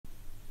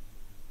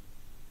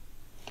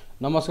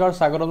নমস্কাৰ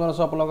স্বাগতম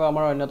জনাইছো আপোনালোকক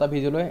আমাৰ অন্যতা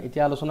ভিডিঅ'লৈ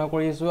এতিয়া আলোচনা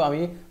কৰি আছো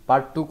আমি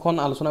পাৰ্ট 2 খন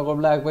আলোচনা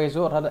কৰিবলৈ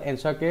আগবাঢ়িছো অৰ্থাৎ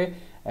এনসাৰ কে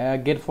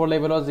গেট 4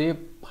 লেভেলৰ যি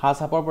ফাৰ্ষ্ট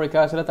হাফৰ পৰীক্ষা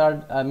আছিল তাৰ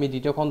আমি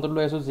দ্বিতীয় খণ্ডত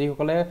লৈ আছো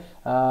যিসকলে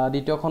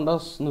দ্বিতীয় খণ্ড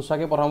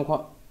নুচাকে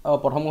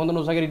প্ৰথম খণ্ড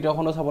নুচাকে দ্বিতীয়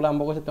খণ্ড চাবলৈ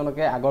আৰম্ভ কৰিছে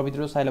তেওঁলোকে আগৰ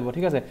ভিডিঅ'টো চাই ল'ব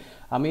ঠিক আছে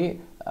আমি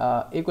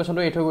এই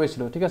কোৱেশ্চনটো এৰি থৈ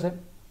গৈছিলো ঠিক আছে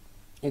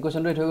এই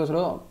কোৱেশ্চনটো এৰি থৈ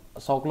গৈছিলো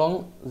সকলং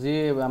যি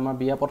আমাৰ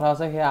বিয়া পথা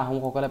আছে সেই আহোম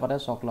সকলে পাতে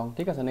সকলং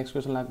ঠিক আছে নেক্সট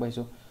কোৱেশ্চন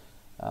আগবাঢ়িছো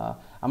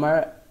আমাৰ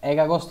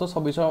 1 আগষ্ট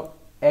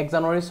 1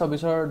 জানুৱাৰী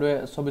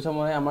 24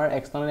 মানে আমাৰ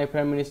external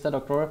affair minister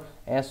doctor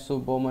S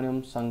Subramaniam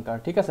Shankar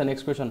ঠিক আছে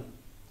নেক্সট কোৱেশ্চন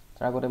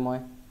তাৰ আগতে মই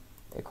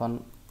এখন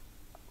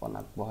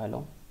কনাক বহাই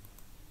লওঁ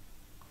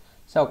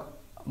চাওক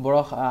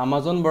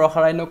আমাজন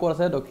বৰষাৰাণ্য ক'ত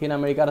আছে দক্ষিণ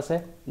আমেৰিকাত আছে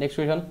নেক্সট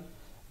কোৱেশ্চন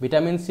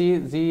ভিটামিন সি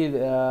যি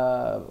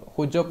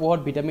সূৰ্য পোহৰত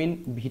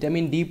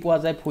ভিটামিন ডি পোৱা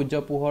যায় সূৰ্য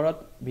পোহৰত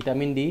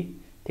ভিটামিন ডি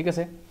ঠিক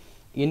আছে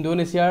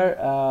ইণ্ডোনেছিয়াৰ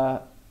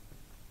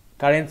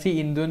কাৰেন্সি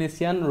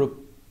ইণ্ডোনেছিয়ান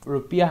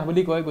रुपिया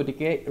বুলি কয়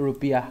গতিকে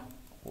रुपिया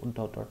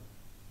উদ্ধতৰ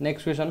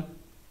নেক্সট কোৱেশ্চন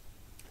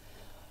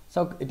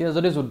সো এতিয়া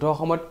যদি যুদ্ধ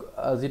সময়ত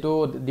যেটো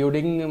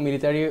ডিউৰিং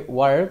মিলিটাৰী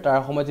ওয়াৰ তাৰ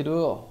সময়ত যেটো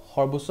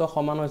সৰ্বোচ্চ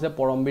সন্মান হৈছে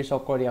পৰমবীৰ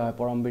চক্ৰ দিয়া হয়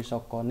পৰমবীৰ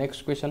চক্ৰ নেক্সট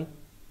কোৱেশ্চন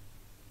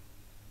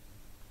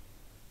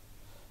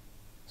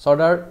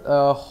সৰ্দাৰ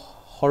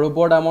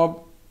হৰুবৰ দামৰ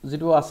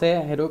যেটো আছে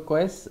হেটো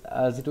কয়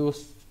যেটো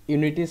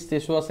ইউনিটি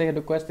স্টেচু আছে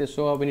হেটো কয়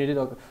স্টেচু অফ ইউনিটি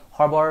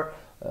হৰবৰ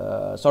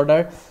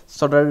সৰ্দাৰ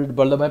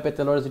বল্লভভাই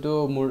পেটেলৰ যেটো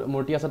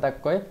মূৰ্তি আছে তাক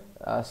কয়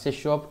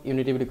স্টেচু অফ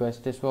ইউনিটি বুলি কয়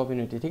স্টেচু অফ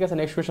ইউনিটি ঠিক আছে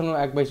নেক্সট কোৱেশ্চন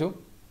আগবাইছো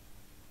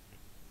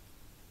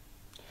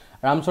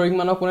ৰামচৰিত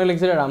মানক কোনে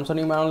লিখিছিলে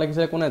ৰামচৰিত মানক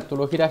লিখিছিলে কোনে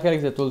তুলসী দাসে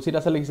লিখিছিলে তুলসী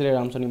দাসে লিখিছিলে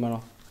ৰামচৰিত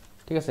মানক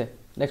ঠিক আছে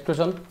নেক্সট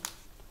কোৱেশ্চন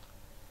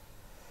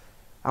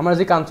আমাৰ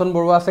যি কাঞ্চন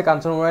বৰুৱা আছে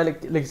কাঞ্চন বৰুৱাই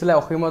লিখিছিলে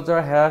অসীমতৰ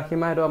হেৰাৰ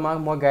সীমা হেটো আমাক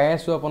মই গাই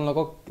আছো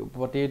আপোনালোকক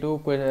প্ৰতিটো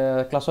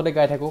ক্লাছতে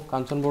গাই থাকো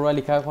কাঞ্চন বৰুৱাই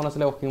লিখা এখন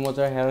আছিল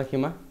অসীমতৰ হেৰাৰ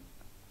সীমা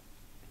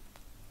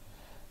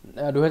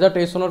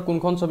 2023 চনত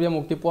কোনখন ছবিয়ে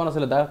মুক্তি পোৱা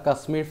নাছিল দা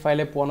কাশ্মীৰ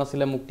ফাইলে পোৱা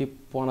নাছিল মুক্তি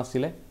পোৱা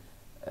নাছিল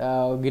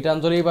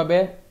গীতাঞ্জলিৰ বাবে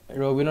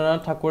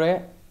ৰবীন্দ্ৰনাথ ঠাকুৰে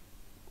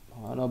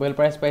নোবেল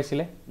প্ৰাইজ পাইছিল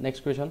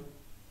নেক্সট কোৱেশ্চন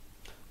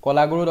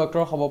কলাগুৰু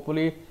ডক্টৰ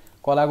সবপল্লী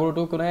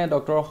কলাগুৰুটো কোনে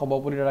ডক্টৰ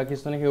সবপল্লী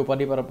ৰাধাকৃষ্ণনে সেই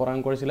উপাধি প্ৰদান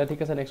কৰিছিল ঠিক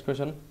আছে নেক্সট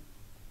কোৱেশ্চন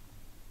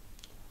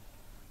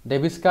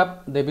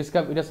ডেভিস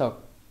কাপ এটা চাওক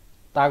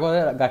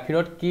তাগৰে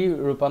গাখীৰত কি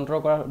ৰূপান্তৰ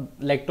কৰা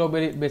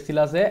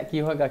লেক্টোবেচিলাছে কি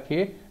হয়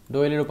গাখীৰ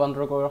দৈলে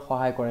ৰূপান্তৰ কৰাৰ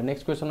সহায় কৰে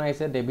নেক্সট কোৱেশ্চন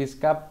আহিছে ডেভিস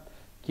কাপ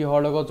কিহৰ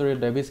লগত জড়িত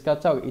ডেভিস কাপ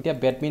চাওক এতিয়া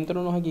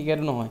বেডমিন্টনো নহয়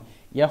ক্ৰিকেটো নহয়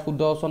ইয়াৰ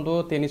শুদ্ধ অপচনটো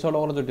টেনিছৰ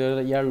লগত জড়িত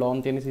ইয়াৰ lawn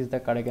tennis is the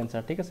correct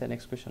answer ঠিক আছে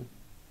নেক্সট কোৱেশ্চন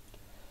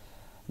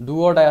ডু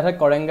অৰ ডাই আছে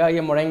কৰেঙ্গা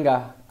ইয়া মৰেঙ্গা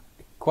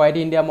কোৱাইট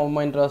ইণ্ডিয়া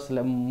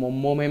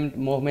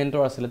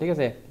মুভমেন্টৰ আছিল ঠিক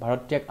আছে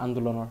ভাৰত ত্যাগ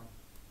আন্দোলনৰ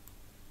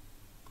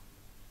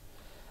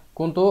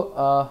কোনটো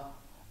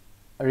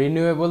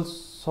ৰিনিউৱেবল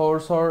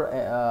সোৰ্সৰ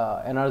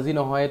এনাৰ্জি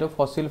নহয় এটো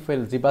ফসিল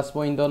ফুয়েল জীৱাশ্ম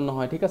ইন্ধন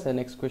নহয় ঠিক আছে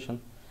next question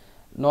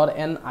not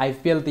an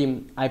IPL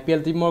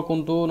teamৰ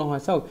কোনটো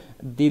নহয় চাওক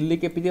দিল্লী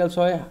ক্যাপিটালছ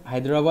হয়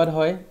হায়দৰাবাদ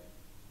হয়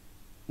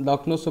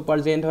লখনৌ সুপাৰ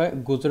জায়ান্ট হয়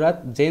গুজৰাট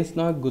জেন্টস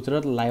নহয়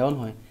গুজৰাট লায়ন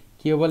হয়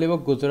কি হ'ব লাগিব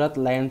গুজৰাট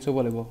লায়নছ হ'ব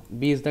লাগিব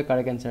B is the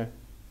correct answer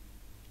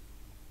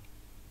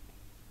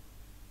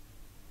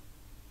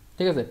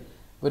ঠিক আছে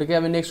গতিকে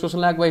আমি নেক্সট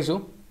কোৱেশ্চনলৈ আগবাঢ়িছো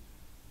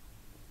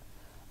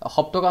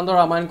সপ্তকাণ্ড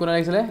ৰামায়ণ কোনে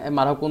লিখিছিলে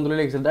মাধৱ কুন্দলী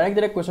লিখিছিল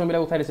ডাইৰেক্ট কোৱেশ্চন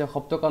বিলাক উঠাই দিছে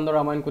সপ্তকাণ্ড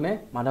ৰামায়ণ কোনে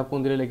মাধৱ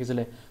কুন্দলী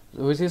লিখিছিলে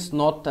which is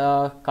not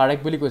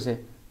correct বুলি কৈছে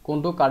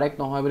কোনটো কাৰেক্ট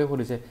নহয় বুলি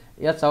কৈছে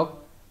ইয়াত চাওক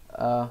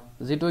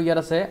যেটো ইয়াত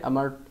আছে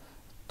আমাৰ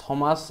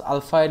থমাস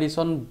আলফা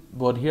এডিসন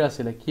বধিৰ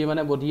আছিল কি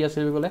মানে বধি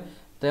আছিল বুলি ক'লে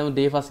তেওঁ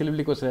দেৱ আছিল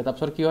বুলি কৈছিল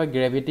তাৰপিছত কি হয়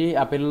গ্ৰেভিটি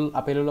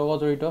আপেলৰ লগত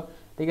জড়িত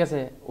ঠিক আছে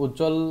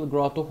উজ্জ্বল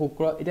গ্ৰহটো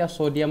শুক্ৰ এতিয়া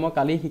সোডিয়ামৰ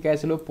কালি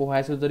শিকাইছিল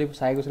পঢ়াইছিল যদি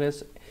চাই গৈছিলে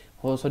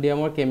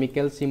সোডিয়ামৰ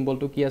কেমিক্যাল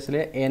সিম্বলটো কি আছিল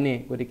Na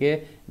গতিকে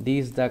D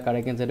is the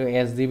correct answer এটো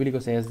Sd বুলি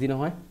কৈছে Sd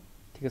নহয়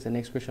ঠিক আছে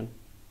নেক্সট কোৱেশ্চন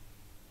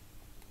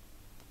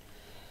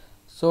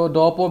সো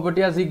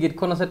দপবতীয়া যি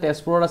গীতখন আছে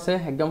তেজপুৰত আছে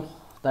একদম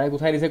ডাইৰেক্ট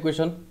উঠাই দিছে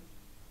কোৱেশ্চন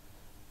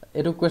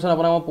এটো কোৱেশ্চন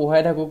আপোনাক মই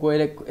পঢ়াই থাকো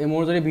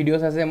মোৰ যদি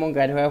ভিডিঅ'ছ আছে মই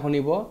গাইড হৈ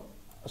শুনিব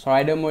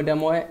চৰাইদেউ মৈদাম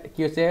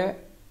কি হৈছে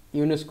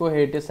ইউনেস্কো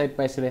হেৰিটেজ সাইট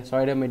পাইছিলে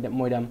চৰাইদেউ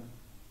মৈদাম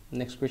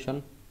নেক্সট কোৱেশ্চন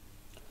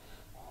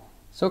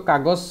সো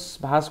কাগজ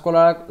ভাঁজ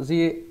কলাৰ যি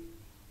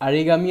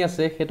আৰিগামি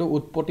আছে হেতু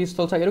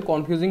উৎপত্তিস্থল চাগে এটো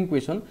কনফিউজিং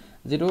কোৱেশ্চন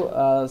যেটো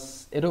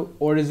এটো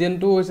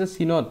অৰিজিনটো হৈছে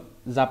চীনত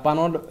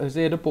জাপানত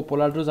হৈছে এটো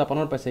পপুলাৰটো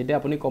জাপানত পাইছে এতিয়া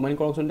আপুনি কমেন্ট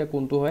কৰকচোন তে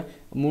কোনটো হয়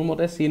মোৰ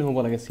মতে চীন হ'ব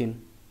লাগে চীন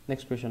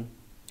নেক্সট কোৱেশ্চন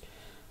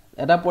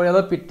এটা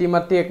পৰিয়ালৰ পিতৃ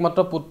মাতৃ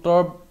একমাত্ৰ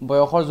পুত্ৰৰ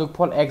বয়সৰ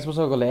যোগফল x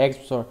বছৰ গলে x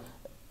বছৰ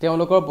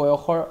তেওঁলোকৰ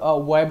বয়সৰ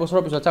y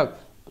বছৰৰ পিছত চাওক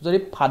যদি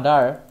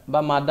ফাদাৰ বা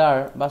মাদাৰ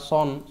বা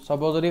সন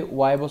সব যদি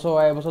y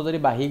বছৰ যদি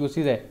বাঢ়ি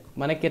গুছি যায়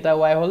মানে কেটা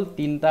y হল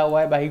 3টা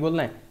y বাঢ়ি গল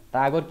নাই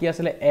তাৰ আগত কি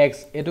আছিল x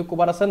এটো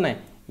কোবাত আছে নাই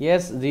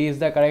yes g is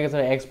the correct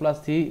answer x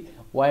 +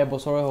 3 y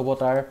বছৰ হ'ব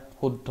তাৰ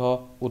শুদ্ধ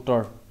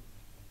উত্তৰ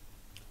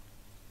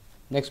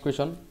নেক্সট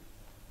কোৱেশ্চন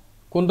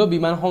কোনটো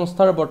বিমান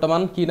সংস্থাৰ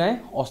বৰ্তমান কি নাই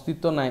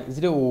অস্তিত্ব নাই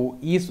যেটো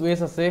ইষ্ট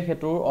ওয়েস্ট আছে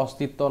হেতুৰ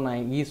অস্তিত্ব নাই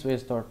ইষ্ট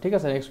ওয়েষ্টৰ ঠিক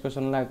আছে next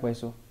কোৱেশ্চনলৈ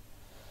আগবাইছো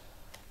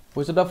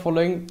which of the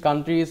following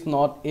country is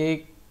not a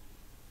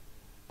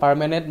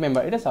permanent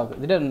member এটা চাওক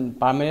যেতিয়া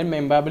পাৰ্মানেণ্ট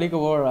মেম্বাৰ বুলি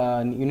ক'ব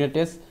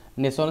ইউনাইটেড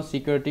নেশ্যন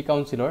চিকিউৰিটি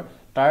কাউন্সিলৰ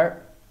তাৰ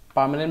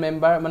পাৰ্মানেণ্ট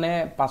মেম্বাৰ মানে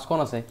 5খন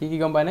আছে কি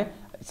গম পায়নে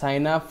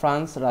China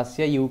France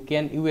Russia UK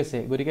and USA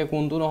গতিকে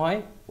কোনটো নহয়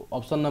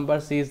option number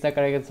C is the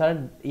correct answer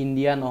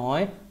India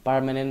নহয়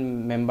পাৰ্মানেণ্ট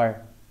মেম্বাৰ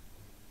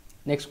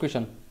নেক্সট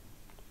কুৱেশ্যন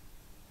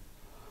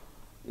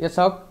ইয়াত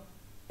চাওক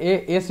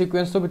এই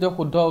সিকুৱেন্সটোৰ ভিতৰত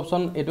শুদ্ধ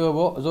অপশ্যন এইটো হ'ব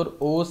য'ত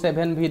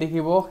O7V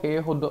দেখিব সেই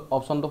শুদ্ধ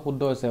অপশ্যনটো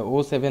শুদ্ধ হৈছে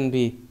O7V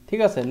ঠিক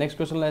আছে নেক্সট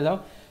কুৱেশ্যন লৈ যাওঁ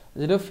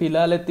যেটো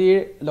ফিলালিটিৰ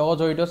লগত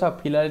জড়িত চাওক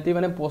ফিলালিটি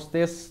মানে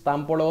পোষ্টেজ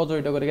ষ্টাম্পৰ লগত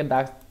জড়িত গতিকে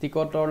ডাক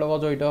টিকটৰ লগত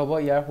জড়িত হ'ব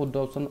ইয়াৰ শুদ্ধ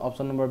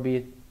অপশ্যন নম্বৰ বি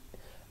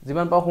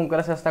যিমান পাওঁ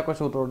সোনকালে চেষ্টা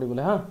কৰিছোঁ উত্তৰ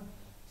দিবলৈ হা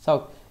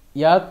চাওক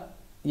ইয়াৰ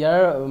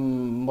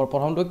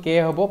প্ৰথমটো কে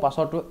হ'ব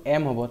পাছৰটো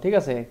এম হ'ব ঠিক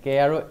আছে কে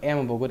আৰু এম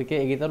হ'ব গতিকে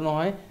এইকেইটাটো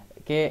নহয়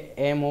কে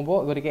এম হ'ব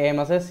গতিকে এম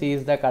আছে C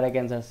is the correct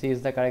answer C is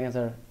the correct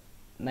answer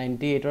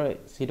 98ৰ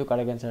চিটো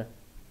correct answer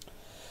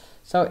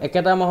চাওক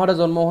একেটা মাহতে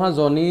জন্ম হোৱা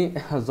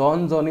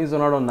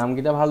জনৰ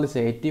নামকেইটা ভাল দিছে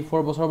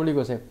 84 বছৰ বুলি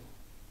কৈছে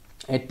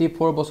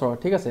 84 বছৰ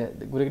ঠিক আছে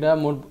গতিকেটা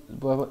মোৰ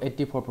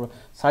 84 বছৰ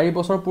 4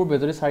 বছৰ পূৰ্বে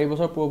যদি 4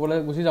 বছৰ পূৰ্বলৈ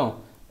গুচি যাওঁ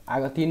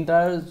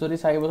তিনটাৰ যদি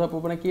 4 বছৰ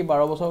পূৰ্বে কি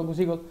 12 বছৰ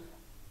গুচি গ'ল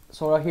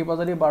 84 পৰা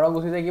যদি 12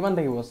 গুচি যায় কিমান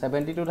থাকিব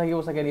 72 থাকিব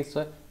চাগে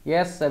নিশ্চয়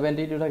yes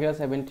 72 থাকিলে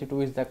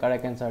 72 ইজ দ্য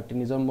কাৰেক্ট এনচাৰ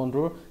তিনিজন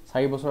বন্ধুৰ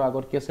 4 বছৰ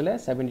আগত কি আছিল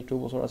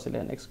 72 বছৰ আছিল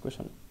নেক্সট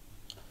কোৱেশ্চন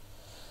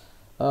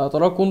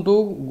তলৰ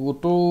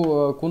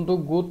কোনটো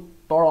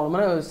গুটৰ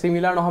মানে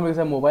সিমিলাৰ নহয়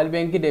কৈছে mobile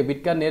banking debit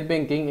card net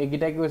banking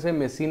এগিটা কি কৈছে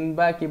মেচিন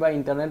বা কিবা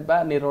ইন্টাৰনেট বা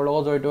নেটৰ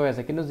লগত জড়িত হৈ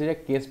আছে কিন্তু যেতিয়া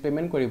কেছ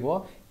পেমেন্ট কৰিব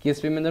কেছ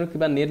পেমেন্টৰ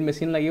কিবা নেট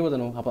মেচিন লাগিব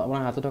জানো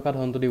আপোনাৰ হাতত থকা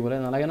ধনটো দিবলৈ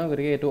নালাগে ন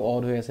গতিকে এটো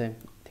অড হৈ আছে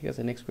ঠিক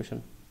আছে নেক্সট কোৱেশ্চন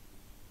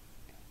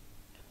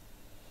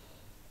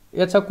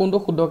ইয়াত কোনটো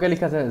শুদ্ধকৈ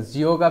লিখা আছে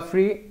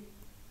জিওগ্ৰাফি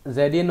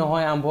জেডি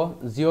নহয় আৰম্ভ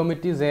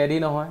জিওমেট্ৰি জেডি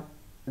নহয়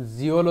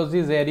জিওলজি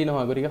জেডি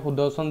নহয় গতিকে শুদ্ধ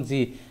অপশ্যন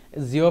জি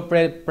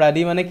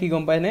জিওপ্ৰেডি মানে কি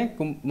গম পায়নে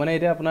মানে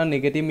এটা আপোনাৰ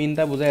নেগেটিভ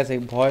মিনটা বুজাই আছে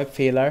ভয়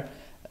ফেইলাৰ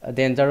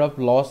ডেঞ্জাৰ অফ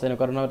লছ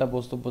এনেকুৱা ধৰণৰ এটা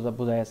বস্তু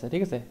বুজাই আছে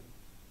ঠিক আছে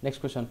নেক্সট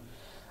কোৱেশ্চন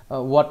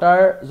ওয়াটাৰ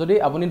যদি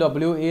আপুনি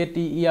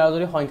WATER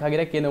যদি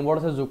সংখ্যাকেইটা কে নম্বৰ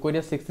আছে যোগ কৰি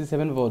দিয়ে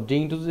 67 পাব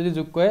ড্ৰিংকটো যদি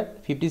যোগ কৰে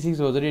 56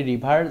 হ'ব যদি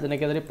ৰিভাৰ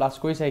যেনেকৈ যদি প্লাছ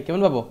কৰি চাই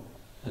কিমান পাব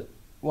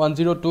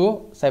 102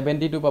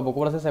 72 পাব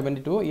কোন আছে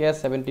 72 yes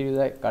 72 is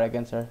the correct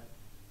answer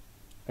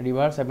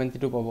river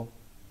 72 পাব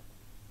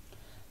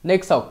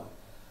next out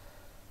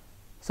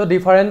so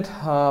different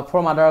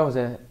from আদাৰ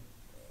হৈছে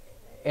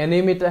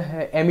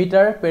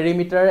এমিটাৰ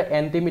পেৰিমিটাৰ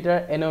এন্টিমিটাৰ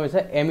এনে হৈছে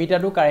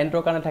এমিটাৰটো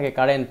কাৰেন্টৰ কাৰণে থাকে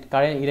কাৰেন্ট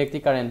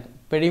ইলেক্ট্ৰিক কাৰেন্ট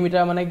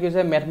পেৰিমিটাৰ মানে কি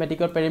হৈছে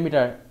ম্যাথমেটিক্যাল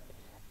পেৰিমিটাৰ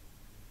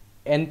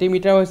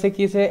এন্টিমিটাৰ হৈছে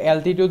কি হৈছে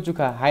এল্টিটিউড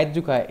জোখা হাইট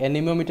জোখা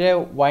এনিমোমিটাৰ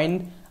ওয়াইন্ড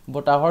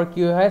বতাহৰ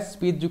কি হয়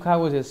স্পিড জোখা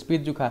হৈছে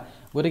স্পিড জোখা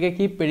গতিকে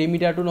কি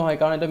পেৰিমিটাৰটো নহয়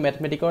কাৰণ এটা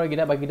ম্যাথমেটিকৰ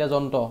গিটা বাকিটা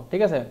যন্ত্ৰ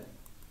ঠিক আছে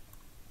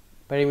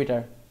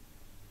পেৰিমিটাৰ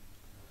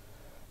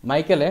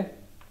মাইকেলে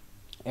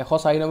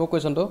 104 নম্বৰ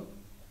কোৱেশ্চনটো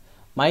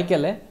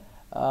মাইকেলে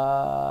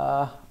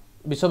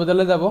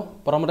বিশ্ববিদ্যালয় যাব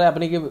প্ৰথমতে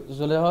আপুনি কি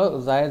জলে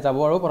যায় যাব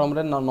আৰু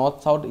প্ৰথমতে নৰ্থ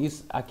সাউথ ইষ্ট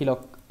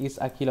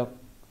আকিলক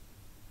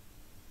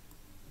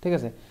ঠিক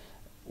আছে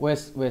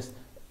ওয়েস্ট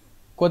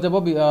কত যাব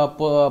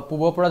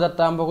পূবৰ পৰা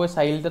যাত্ৰা আৰম্ভ কৰি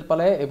চাইলটেত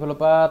পালে এফালৰ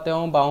পৰা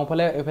তেওঁ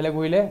বাওঁফালে এফালে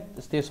ঘূৰিলে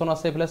ষ্টেচন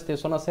আছে এফালে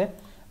ষ্টেচন আছে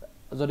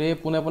যদি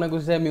পুনে পুনে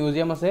গুছিছে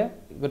মিউজিয়াম আছে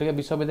গতিকে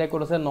বিশ্ববিদ্যালয়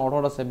ক'ত আছে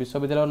নৰ্থত আছে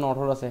বিশ্ববিদ্যালয়ৰ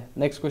নৰ্থত আছে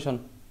নেক্সট কোৱেশ্চন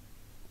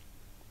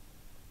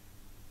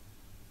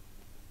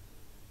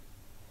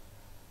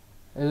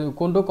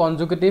কোনটো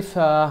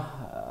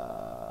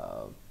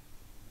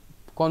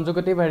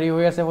কনজুগেটিভ হেৰি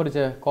হৈ আছে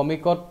সুধিছে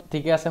কমিকত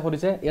ঠিকে আছে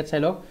সুধিছে ইয়াত চাই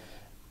লওক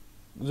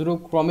যদি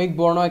ক্ৰমিক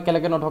বৰ্ণ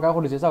একেলগে নথকা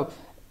সুধিছে চাওক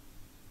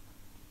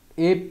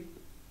এই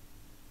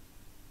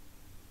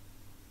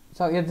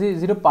ইয়াত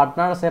যিটো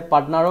পাৰ্টনাৰ আছে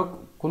পাৰ্টনাৰক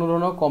কোনো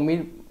ধৰণৰ কমি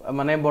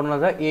মানে বৰ্ণ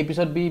নাযায় এ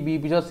পিছত বি বি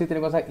পিছত চি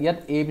তেনেকুৱা চাওক ইয়াত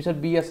এ পিছত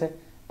বি আছে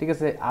ঠিক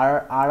আছে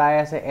আৰ আই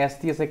আছে এছ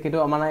টি আছে কিন্তু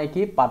আমাৰ নাই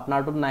কি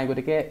পাৰ্টনাৰটোত নাই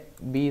গতিকে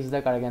B is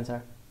the correct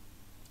answer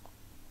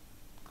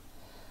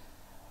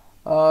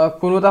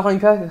কোনো এটা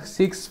সংখ্যা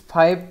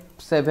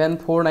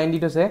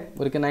 65749 আছে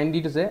গতিকে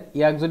 90 আছে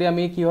ইয়াক যদি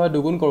আমি কি হয়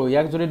দুগুণ কৰো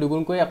ইয়াক যদি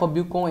দুগুণ কৰি আকৌ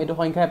বিয়োগ কৰো এটো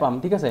সংখ্যাই পাম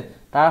ঠিক আছে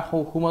তাৰ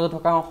সুমজত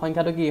থকা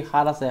সংখ্যাটো কি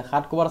 7 আছে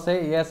 7 কবৰ আছে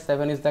yes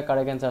 7 is the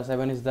correct answer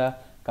 7 is the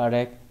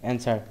correct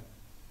answer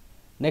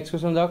next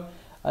question যাওক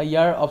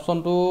ইয়াৰ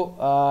অপচনটো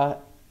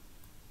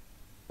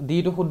ডি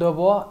টো শুদ্ধ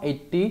হ'ব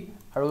 80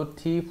 আৰু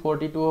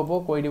 342 হ'ব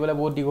কৈ দিবলে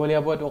বহুত দিগলীয়া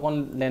হ'ব এটো অকন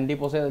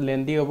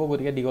লেন্ডি হ'ব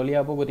গতিকে দিগলীয়া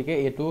হ'ব গতিকে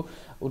এটো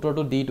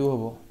উত্তৰটো ডি টো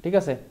হ'ব ঠিক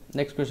আছে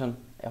নেক্সট কোৱেশ্চন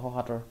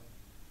 107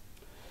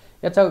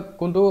 এটা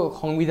কোনটো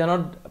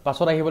সংবিধানত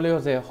পাছত আহিবলৈ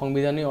হৈছে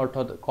সংবিধানী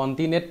অৰ্থত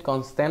কন্টিনিউট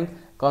কনস্ট্যান্ট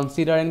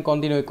কনসিডাৰ এন্ড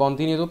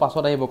কন্টিনিউটো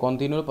পাছত আহিব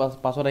কন্টিনিউ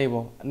পাছত আহিব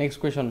নেক্সট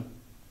কোৱেশ্চন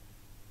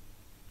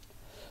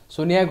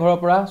সোনিয়া ঘৰৰ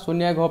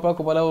পৰা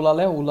কবলৈ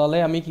ওলালে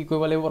আমি কি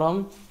কৰিব লাগিব প্ৰথম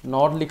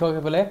নৰ্থ লিখক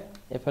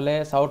এফালে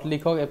সাউথ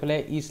লিখক এফালে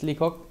ইষ্ট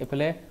লিখক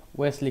এফালে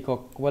ওয়েস্ট লিখক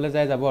কবলৈ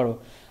যাব আৰু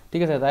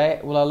ঠিক আছে তাই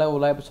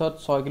ওলাই পিছত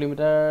 6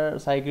 কিলোমিটাৰ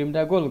 4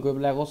 কিলোমিটাৰ গ'ল গৈ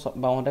পেলাই আকৌ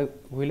বাওঁতে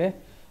ঘুৰিলে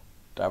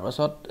তাৰ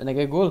পাছত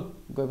এনেকৈ গ'ল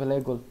গৈ পেলাই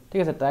গ'ল ঠিক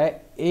আছে তাই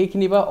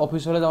এইখিনি বা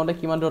অফিচলৈ যাওঁতে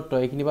কিমান দূৰত্ব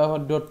এইখিনি বা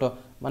দূৰত্ব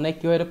মানে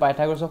কি হয়, এইটো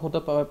পাইথাগোৰাছৰ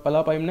সূত্ৰত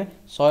পেলাব পাৰিমনে?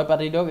 6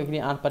 পাতি দিয়ক, এইখিনি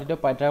 8 পাতি দিয়ক,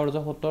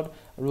 পাইথাগোৰাছৰ সূত্ৰত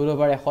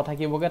 √100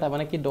 থাকিবগৈ,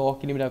 তাৰমানে কি 10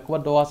 কিলোমিটাৰ।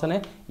 ক'ৰবাত 10 আছেনে?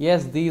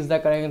 য়েছ, D is the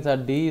correct answer,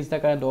 D is the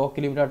correct, 10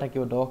 kilometre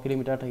থাকিব, 10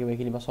 কিলোমিটাৰ থাকিব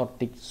এইখিনি বা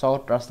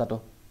শ্বৰ্ট ৰাস্তাটো।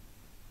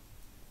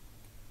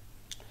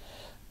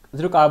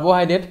 যিটো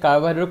কাৰ্বহাইড্ৰেট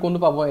কোনটো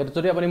পাব? এইটো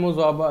যদি আপুনি মোক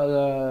যোৱা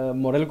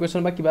মডেল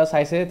কুৱেশ্যন বা কিবা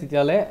চাইছে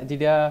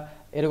তেতিয়া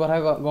এইটো কথা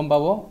গম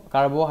পাব।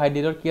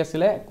 কাৰ্বহাইড্ৰেটৰ কি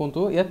আছিলে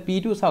কোনটো? ইয়াত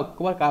পিটো চাওক,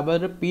 ক'ৰবাত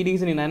কাৰ্বহাইড্ৰেট পি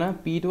দেখিছে নি? নাই না,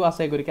 পিটো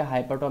আছে, গতিকে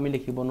হাইপাৰটো আমি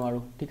লিখিব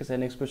নোৱাৰোঁ। ঠিক আছে,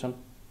 নেক্সট কুৱেশ্যন।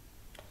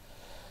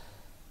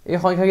 এই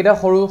সংখ্যাকেইটা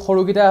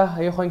সৰুকেইটা,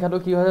 এই সংখ্যাটো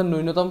কি হয়,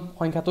 ন্যূনতম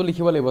সংখ্যাটো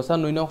লিখিব লাগিব। চাওক,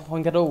 ন্যূনতম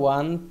সংখ্যাটো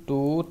 1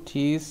 2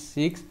 3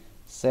 6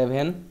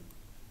 7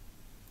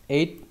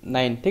 8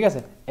 9। ঠিক আছে,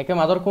 একে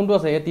মাজত কোনটো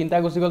আছে? এই তিনিটা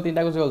গুচি গ'ল,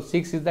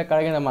 6 ইজ দ্য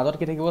কাৰেক্ট এনচাৰ। মাজত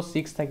কি থাকিব?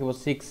 6 থাকিব,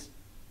 6।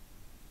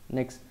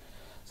 নেক্সট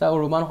চাওক,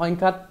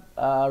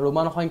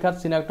 ৰোমান সংখ্যাত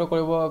চিনাক্ত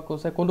কৰিব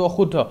কৈছে কোনটো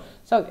অশুদ্ধ।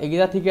 চাওক,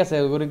 এইকেইটা ঠিকে আছে,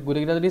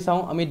 গোটেইকেইটা যদি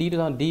চাওঁ আমি ডিটো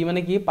চাওঁ, ডি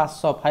মানে কি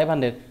 500,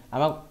 500,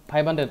 আমাক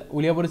 500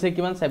 উলিয়াব দিছে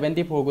কিমান?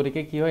 74।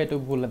 গতিকে কি হয়, এইটো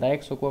ভুল,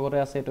 ডাইৰেক্ট চকু আগতে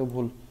আছে, এইটো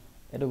ভুল।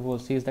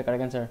 C is the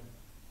correct answer.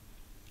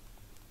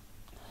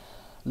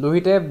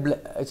 লোহিতে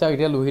চাওক,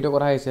 এতিয়া লোহিতৰ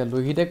কথা আহিছে।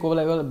 লোহিতে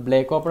ক'বলৈ গ'ল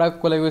ব্লেকৰ পৰা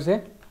ক'লৈ গৈছে?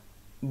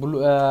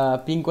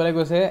 পিংকলৈ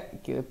গৈছে,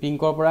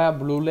 পিংকৰ পৰা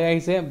ব্লুলৈ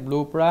আহিছে,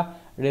 ব্লুৰ পৰা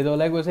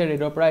ৰেডলৈ গৈছে,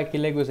 ৰেডৰ পৰা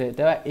একিলৈ গৈছে।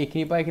 এতিয়া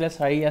এইখিনিৰ পৰা এইখিলে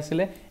 4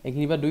 আছিলে,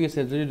 এইখিনিৰ পৰা 2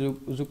 আছে, যদি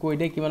যোগ কৰি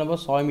দিয়ে কিমান হ'ব?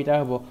 6 মিটাৰ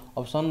হ'ব।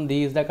 Option D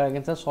is the correct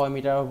answer, 6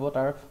 metre হ'ব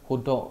তাৰ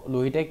শুদ্ধ।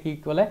 লোহিতে কি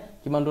ক'লে?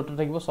 কিমান দূৰত্ব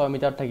থাকিব? 6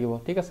 মিটাৰত থাকিব।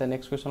 ঠিক আছে,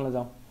 নেক্সট কুৱেশ্যনলৈ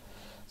যাওঁ।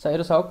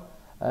 এইটো চাওক,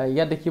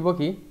 ইয়াত দেখিব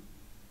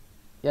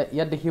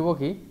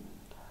কি?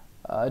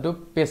 এইটো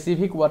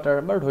পেচিফিক ৱাটাৰ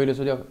বাৰু ধৰি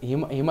লৈছোঁ দিয়ক।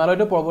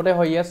 হিমালয়টো পৰ্বতে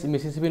হয়, ইয়াছ।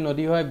 মিছিছিপি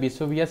নদী হয়,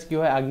 বিশ্বভিয়াছ কি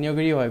হয়?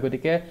 আগ্নেয়গিৰি হয়।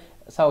 গতিকে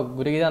চাওক,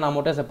 গোটেইকেইটা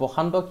নামতে আছে।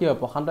 প্ৰশান্ত কি হয়?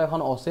 প্ৰশান্ত এখন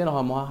অচেন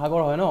নহয়,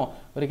 মহাসাগৰ হয় ন,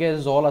 গতিকে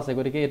জল আছে,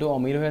 গতিকে এইটো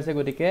অমিল হৈ আছে,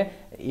 গতিকে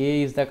এ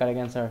ইজ দ্য কাৰেক্ট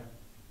এনচাৰ।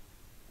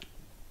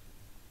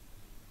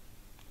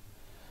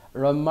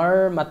 ৰম্যাৰ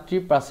মাতৃ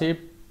প্ৰাচীৰ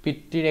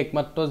পিতৃৰ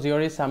একমাত্ৰ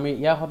জীয়ৰী স্বামী,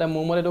 ইয়াৰ সতে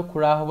মোৰ মতে এইটো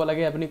খুৰা হ'ব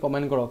লাগে, আপুনি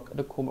কমেণ্ট কৰক।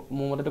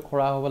 মোৰ মতে এইটো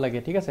খুৰা হ'ব লাগে।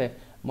 ঠিক আছে,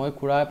 মই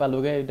খুৰা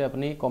পালোগৈ, এতিয়া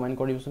আপুনি কমেণ্ট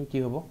কৰি দিবচোন কি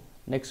হ'ব।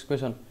 নেক্সট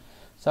কুৱেশ্যন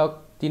চাওক,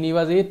 3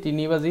 বাজি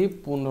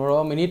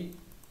 15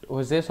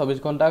 হৈছে 24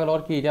 ঘণ্টাৰ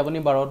লগত কি? এতিয়া আপুনি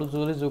 12টো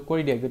যদি যোগ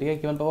কৰি দিয়ে, গতিকে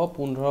কিমান পাব?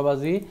 15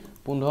 বাজি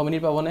 15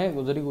 পাবনে?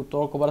 যদি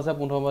উত্তৰ ক'ৰবাত আছে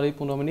 15 বাজি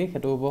 15,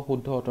 সেইটো হ'ব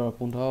শুদ্ধ উত্তৰ,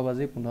 15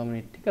 বাজি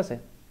 15। ঠিক আছে,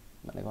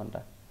 মানে ঘণ্টা।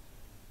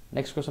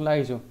 নেক্সট কুৱেশ্যনলৈ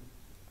আহিছোঁ।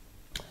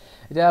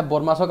 এতিয়া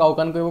বদমাছক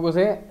আওকাণ কৰিব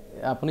কৈছে।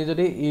 আপুনি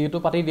যদি এইটো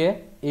পাতি দিয়ে,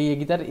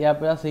 এইকেইটাত ইয়াৰ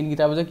পৰা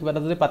চিনকেইটাৰ মাজত কিবা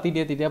এটা যদি পাতি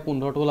দিয়ে, তেতিয়া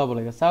 15টো ওলাব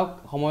লাগে। চাওক,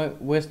 সময়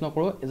ৱেষ্ট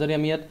নকৰোঁ। যদি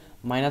আমি ইয়াত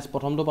মাইনাছ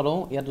প্ৰথমটো পাতোঁ,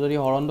 ইয়াত যদি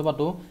হৰণটো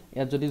পাতোঁ,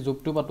 ইয়াত যদি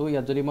যোগটো পাতোঁ,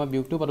 ইয়াত যদি মই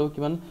বিয়োগটো পাতোঁ,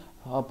 কিমান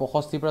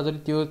 65 পৰা যদি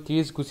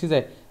 30 গুচি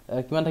যায়,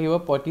 কিমান থাকিব?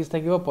 35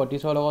 থাকিব।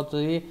 35ৰ লগত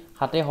যদি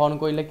 7 হৰণ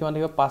কৰিলে কিমান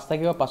থাকিব? 5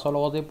 থাকিব। 5ৰ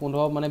লগত যদি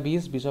 15 মানে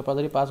 20, 20ৰ পৰা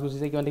যদি 5 গুচি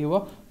যায় কিমান থাকিব?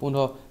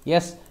 15।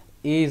 য়েছ,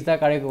 এ ইজ দ্য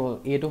কাৰেক্ট,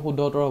 এইটো শুদ্ধ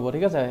উত্তৰ হ'ব।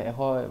 ঠিক আছে,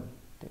 100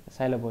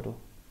 চাই ল'ব এইটো।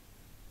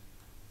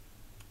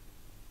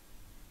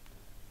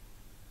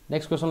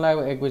 নেক্সট কুৱেশ্যনলৈ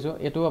গৈছোঁ।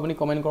 এইটো আপুনি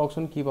কমেণ্ট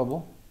কৰকচোন কি পাব।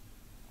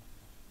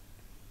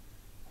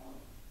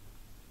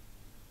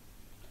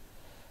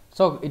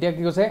 চাওক, এতিয়া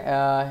কি কৈছে?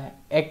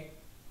 1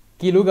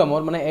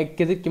 কিলোগ্ৰামত মানে 1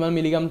 কেজিত কিমান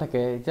মিলিগ্ৰাম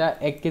থাকে? এতিয়া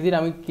 1 কেজিত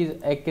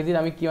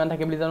আমি কিমান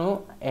থাকে বুলি জানো?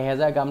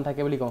 1000 গ্ৰাম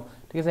থাকে বুলি কওঁ।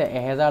 ঠিক আছে,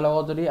 1000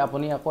 লগত যদি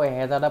আপুনি আকৌ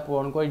 1000 এটা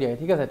পূৰণ কৰি দিয়ে,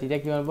 ঠিক আছে, তেতিয়া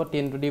কিমান হ'ব?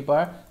 10 টু দি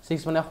পাৱাৰ 6,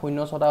 মানে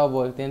 0 হ'ব।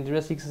 10 টু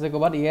দি 6 আছে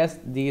ক'ৰবাত। য়েছ,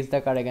 D is the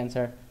correct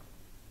answer,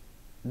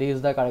 D is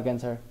the correct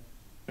answer.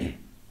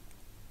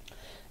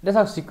 এতিয়া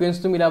চাওক,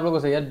 ছিকুৱেঞ্চটো মিলাবলৈ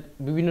কৈছে। ইয়াত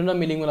বিভিন্ন ধৰণৰ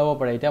মিনিং ওলাব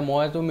পাৰে। এতিয়া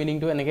মইতো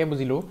মিনিংটো এনেকৈ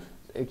বুজিলোঁ,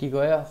 কি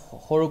কয়,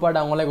 সৰুৰ পৰা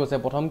ডাঙৰলৈ গৈছে।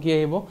 প্ৰথম কি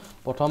আহিব?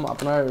 প্ৰথম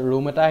আপোনাৰ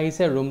ৰুম এটা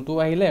আহিছে, ৰুমটো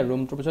আহিলে,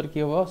 ৰুমটোৰ পিছত কি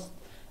হ'ব?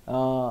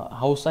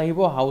 হাউচ আহিব,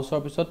 হাউচৰ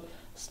পিছত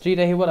ষ্ট্ৰীট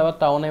আহিব, তাৰপৰা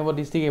টাউন আহিব,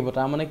 ডিষ্ট্ৰিক্ট আহিব।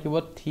 তাৰমানে কি হ'ব?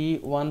 3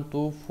 1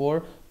 2 4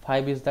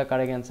 5 ইজ দ্য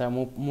কাৰেক্ট এনচাৰ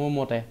মোৰ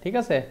মতে। ঠিক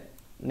আছে,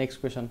 নেক্সট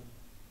কুৱেশ্যন।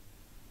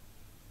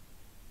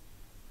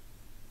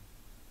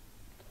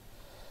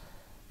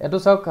 এইটো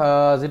চাওক,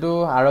 যিটো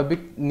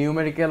আৰবিক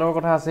নিউমেৰিকেলৰ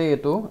কথা আছে,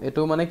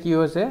 এইটো মানে কি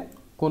হৈছে?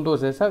 কোনটো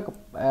হৈছে? চাওক,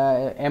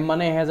 এম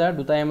মানে 1000,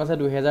 দুটা এম আছে,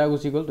 2000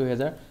 গুচি গ'ল,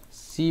 2000।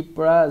 চি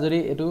পৰা যদি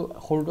এইটো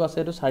সৰুটো আছে,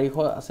 এইটো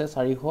 400 আছে,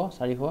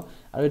 400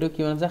 আৰু এইটো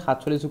কিমান আছে?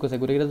 47 যোগ আছে।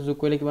 গোটেইকেইটা যোগ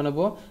কৰিলে কিমান হ'ব?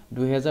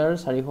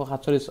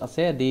 2447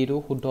 আছে। ডিটো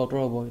শুদ্ধ উত্তৰ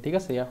হ'ব। ঠিক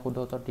আছে, ইয়াৰ শুদ্ধ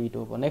উত্তৰ ডিটো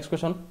হ'ব। নেক্সট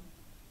কুৱেশ্যন,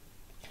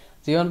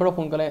 যিমান পাৰোঁ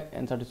সোনকালে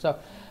এনচাৰ দিছোঁ। চাওক,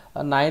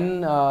 9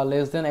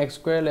 less than x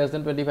square less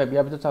than 25।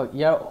 ইয়াৰ পিছত চাওক,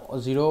 ইয়াৰ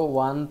 0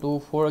 1 2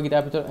 4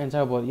 কেইটাৰ ভিতৰত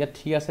এনচাৰ হ'ব। ইয়াত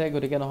 3 আছে,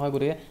 গতিকে নহয়,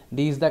 গতিকে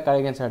D is the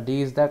correct answer, D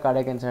is the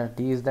correct answer,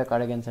 D is the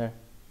correct answer.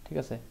 ঠিক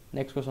আছে,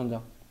 নেক্সট কুৱেশ্যন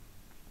যাওঁ।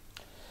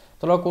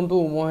 তলৰ কোনটো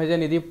উমৈহতীয়া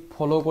নীতি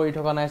ফ'ল' কৰি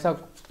থকা নাই? চাওক,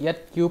 ইয়াত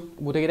কিউব,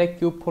 গোটেইকেইটাই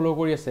কিউব ফ'ল'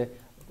 কৰি আছে।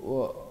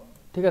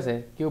 ঠিক আছে,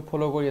 কিউব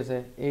ফ'ল' কৰি আছে।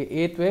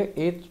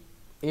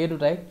 এই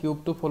দুটাই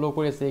কিউবটো ফ'ল'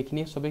 কৰি আছে।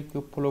 এইখিনি চবেই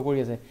কিউব ফ'ল' কৰি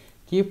আছে।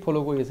 কি ফ'ল'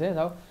 কৰি আছে?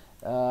 চাওক,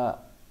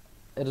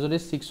 এইটো যদি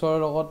 6ৰ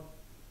লগত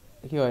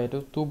কি হয়, এইটো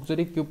 2ক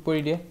যদি কিউব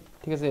কৰি দিয়ে,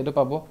 ঠিক আছে, এইটো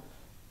পাব।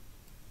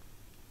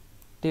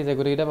 ঠিক আছে,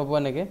 গোটেইকেইটা পাব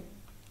এনেকৈ,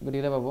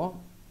 গোটেইকেইটা পাব।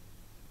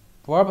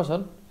 পোৱাৰ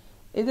পাছত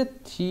এই যে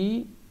 3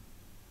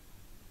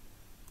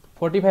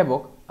 45ক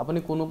আপুনি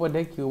কোনো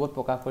পদ্ধতি কিউবত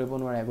প্ৰকাশ কৰিব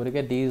নোৱাৰে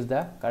গতিকে D is the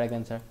correct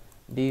answer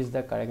D is the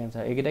correct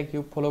answer এইকেইটা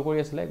কিউব ফলো কৰি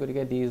আছিলে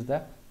গতিকে D is the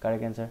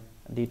correct answer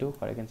D two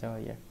correct answer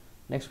হয় ইয়াৰ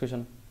নেক্সট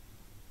কোৱেশ্চন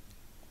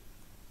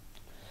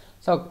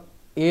সো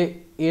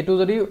এ টু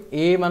যদি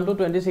এ মানটো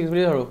 26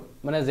 বুলি ধৰো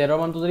মানে জেডৰ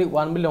মানটো যদি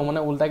 1 বুলি লওঁ মানে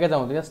উল্টাকে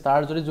যাওঁ তেতিয়া স্টাৰ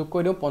যদি যোগ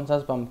কৰি দিওঁ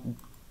 50 পাম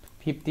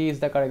 50 is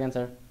the correct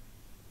answer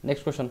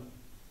next question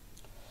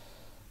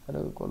আৰু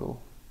কলো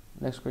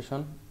নেক্সট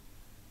কোৱেশ্চন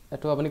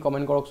এটো আপুনি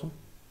কমেন্ট কৰকচোন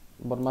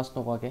বদমাছ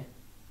নকৱাকে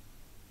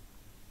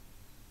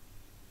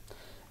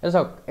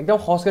এসক একদম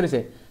সহজ কৰিছে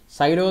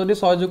 4 লগত যদি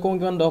 6 যোগ কৰোঁ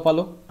কিমান 10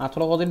 পালো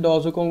 8 লগত যদি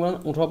 10 যোগ কৰোঁ কিমান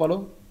 18 পালো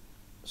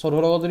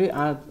 14 লগত যদি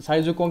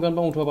 4 যোগ কৰোঁ কিমান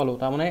পাম 18 পালো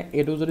তাৰ মানে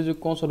এটো যদি যোগ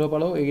কৰোঁ 14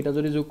 পালো এইটা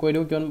যদি যোগ কৰি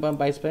দিওঁ কিমান পাম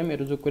 22 পাম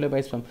এটো যোগ কৰিলে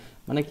 22 পাম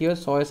মানে কি হয়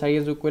 6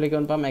 4 যোগ কৰিলে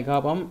কিমান পাম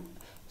 11 পাম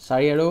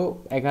 4 আৰু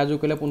 11 যোগ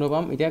কৰিলে 15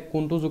 পাম এতিয়া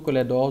কোনটো যোগ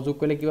কৰিলে 10 যোগ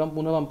কৰিলে কি পাম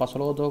 15 পাম 5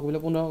 লগত 10 কৰিলে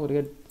 15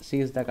 গতিকে সি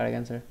is the correct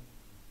answer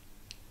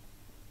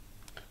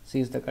C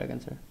is the correct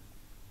answer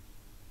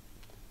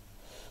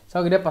so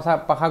গিটা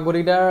পাখা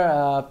গৰিটাৰ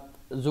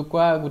যোগ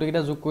কৰা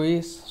গুটেকিটা যোগ কৰি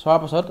সোৱাৰ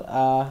পাছত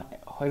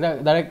হয়দা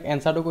ডাইৰেক্ট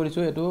এনসাৰটো কৰিছো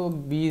এটো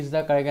B is the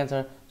correct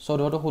answer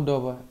 14 টো শুদ্ধ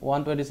হ'ব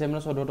 127 ৰ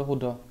 14 টো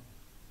শুদ্ধ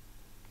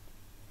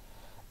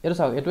এটো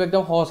চাও এটো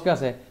একদম সহজকে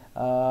আছে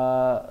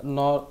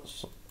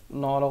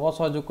 9 লগত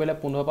 6 যোগ কৰিলে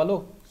 15 পালো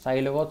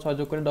 4 লগত 6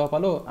 যোগ কৰি 10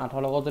 পালো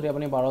 8 লগত যদি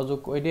আপুনি 12 যোগ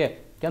কৰি দিয়ে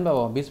কিমান পাব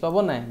 20 পাব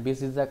নাই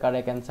 20 ইজ দা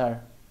কাৰেক্ট আনসাৰ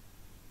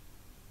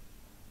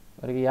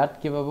গতিকে ইয়াত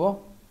কি পাব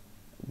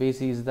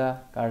 20 is the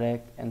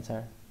correct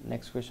answer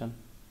next question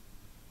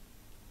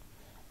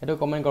এটো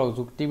কমেন্ট কৰক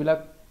যুক্তি বিলাক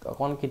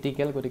অকন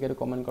ক্ৰিটিক্যাল গতিকে এটো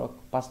কমেন্ট কৰক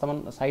 5টা মান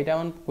 4টা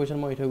মান কোৱেশ্চন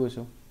মই ইথৈ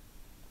গৈছো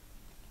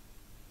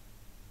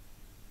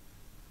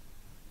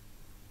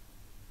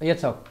ইয়াত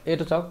চাওক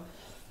এটো চাওক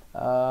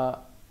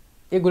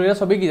এই গুৰিয়া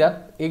ছবি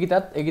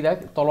এইগিটাত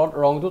তলত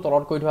ৰংটো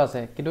তলত কৈ থোৱা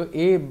আছে কিন্তু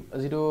এই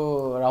যেটো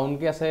ৰাউন্ড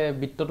কি আছে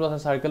বৃত্তটো আছে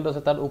সাৰ্কেলটো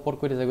আছে তাত ওপৰত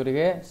কৈ দিছে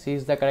গতিকে সি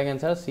ইজ দা কাৰেক্ট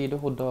আনসাৰ সি টো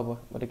শুদ্ধ হ'ব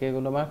গতিকে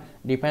কোন আমাৰ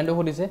ডিফাইনটো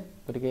হলিছে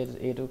গতিকে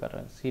এটো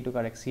কাৰেক্ট সি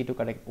টো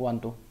কাৰেক্ট 1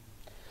 2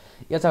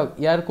 ইয়া চাওক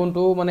ইয়াৰ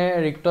কোনটো মানে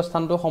ৰিক্ত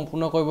স্থানটো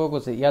সম্পূৰ্ণ কৰিব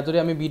কৈছে ইয়াত যদি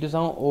আমি বি টো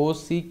চাও ও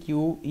সি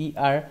কিউ ই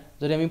আৰ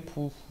যদি আমি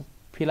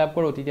ফিল আপ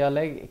কৰো তেতিয়া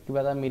হলে কিবা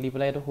এটা মিলি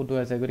পেলাই এটো শুদ্ধ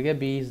হৈছে গতিকে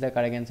B is the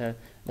correct answer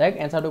direct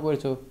এনসাৰটো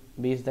কৰিছো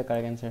B is the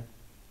correct answer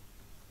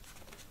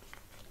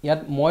ইয়াত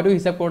মইটো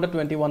হিসাব কৰোতে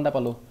 21 টা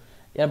পালো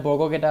ইয়াৰ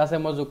বৰ্গ কেটা আছে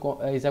মই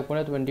হিসাব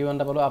কৰে 21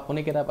 টা পালো আপুনি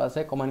কেটা আছে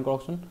কমেন্ট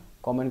কৰকচোন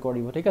কমেন্ট কৰি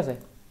দিব ঠিক আছে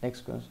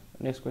নেক্সট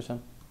কোৱেশ্চন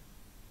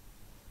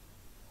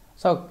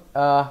সো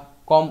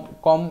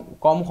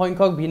কম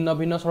সংখ্যক ভিন্ন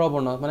ভিন্ন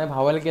স্বৰবৰ্ণ মানে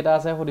ভাৱেল কেটা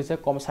আছে হদিছে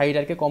কম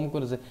 4টাতকে কম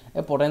কৰিছে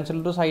এই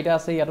পটেনশিয়েলটো 4টা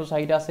আছে ইয়াতো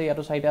 4টা আছে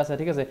ইয়াতো 4টা আছে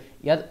ঠিক আছে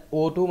ইয়াত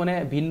ও টো মানে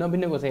ভিন্ন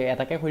ভিন্ন কৈছে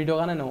এটাকে হৰি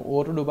থকা নাই ন ও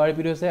টো দুবাৰ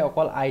ৰিপিট হৈছে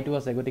অকল আই টো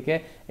আছে গতিকে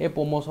এই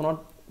প্ৰমোশনত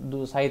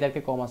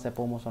 4টাতকে কম আছে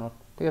প্ৰমোশনত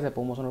ঠিক আছে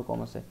প্ৰমোশনৰ কম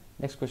আছে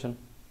নেক্সট কোৱেশ্চন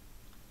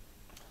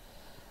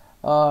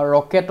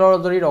ৰকেটৰ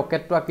যদি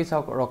ৰকেটটো আকি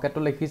চাওক ৰকেটটো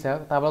লিখি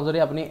চাওক তাৰপৰা যদি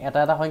আপুনি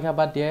এটা সংখ্যা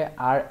বাদ দিয়ে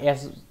আর এস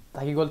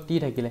থাকি গল টি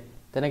থাকিলে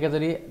তেনেকে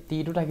যদি টি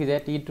টো থাকি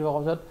যায় টি টো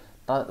অবজত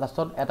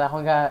লাষ্টত এটা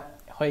সংখ্যা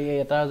হয়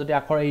এটা যদি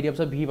আখৰ এৰি দিয়াৰ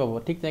পিছত ভি পাব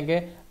ঠিক তেনেকে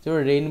যে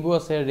ৰেইনবো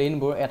আছে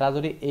ৰেইনবো এটা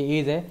যদি এ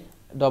যায়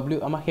ডব্লিউ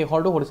আমাৰ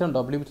শেষৰটো হৰিছে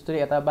ডব্লিউ পিছত যদি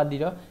এটা বাদ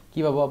দিলো কি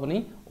পাব আপুনি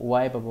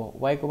ওয়াই পাব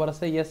ওয়াই কবার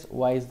আছে yes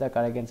why is the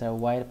correct answer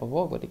Y পাব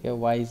গতিকে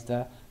Y is the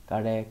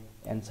correct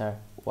answer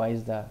Y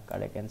is the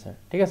correct answer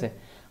ঠিক আছে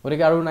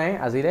গতিকে আৰু নাই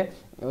আজিৰে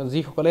যি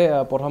সকলে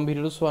প্ৰথম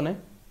ভিডিওটো চোৱা নাই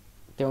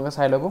তেওঁলোকে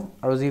চাই লব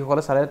আৰু যি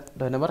সকলে চালে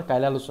ধন্যবাদ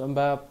কাইলৈ আলোচনা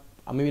বা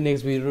আমি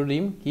নেক্সট ভিডিওটো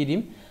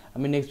দিম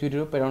আমি নেক্সট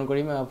ভিডিও প্ৰেৰণ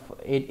কৰিম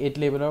 8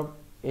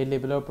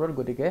 লেভেলৰ ওপৰত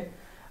গতিকে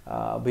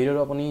ভিডিওটো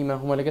আপুনি ইমান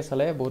সময়লৈকে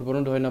চালে বহুত বহুত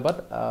ধন্যবাদ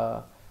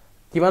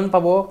কিমান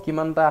পাব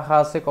কিমানটা আশা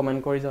আছে কমেন্ট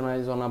কৰি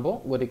জনাব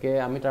গতিকে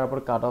আমি তাৰ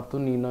ওপৰত কাট অফটো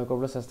নিৰ্ণয়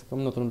কৰিবলৈ চেষ্টা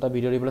কৰিম নতুনটা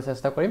ভিডিও দিবলৈ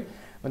চেষ্টা কৰিম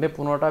মানে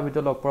 15টা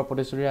ভিডিও লগ পোৱাৰ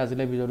প্ৰতিশ্ৰুতিৰে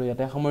আজিলৈ ভিডিওটো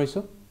ইয়াতে সামৰিছো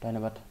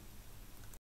ধন্যবাদ